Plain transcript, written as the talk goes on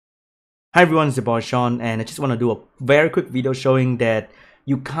Hi everyone, it's your boy Sean, and I just want to do a very quick video showing that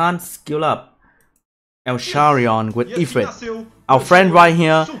you can't skill up Elsharion with Ifrit. Our friend right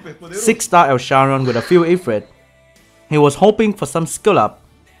here, 6-star Elsharion with a few Ifrit. He was hoping for some skill up,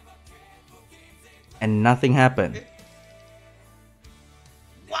 and nothing happened.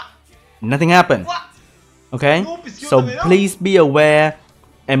 Nothing happened. Okay? So please be aware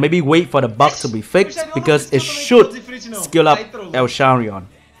and maybe wait for the bug to be fixed because it should skill up Elsharion.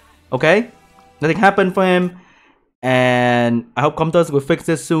 Okay, nothing happened for him, and I hope Comters will fix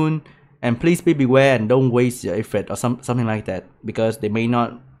this soon. And please be beware and don't waste your Ifrit or something like that, because they may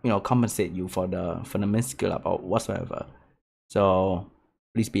not, compensate you for the missed skill up or whatsoever. So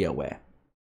please be aware.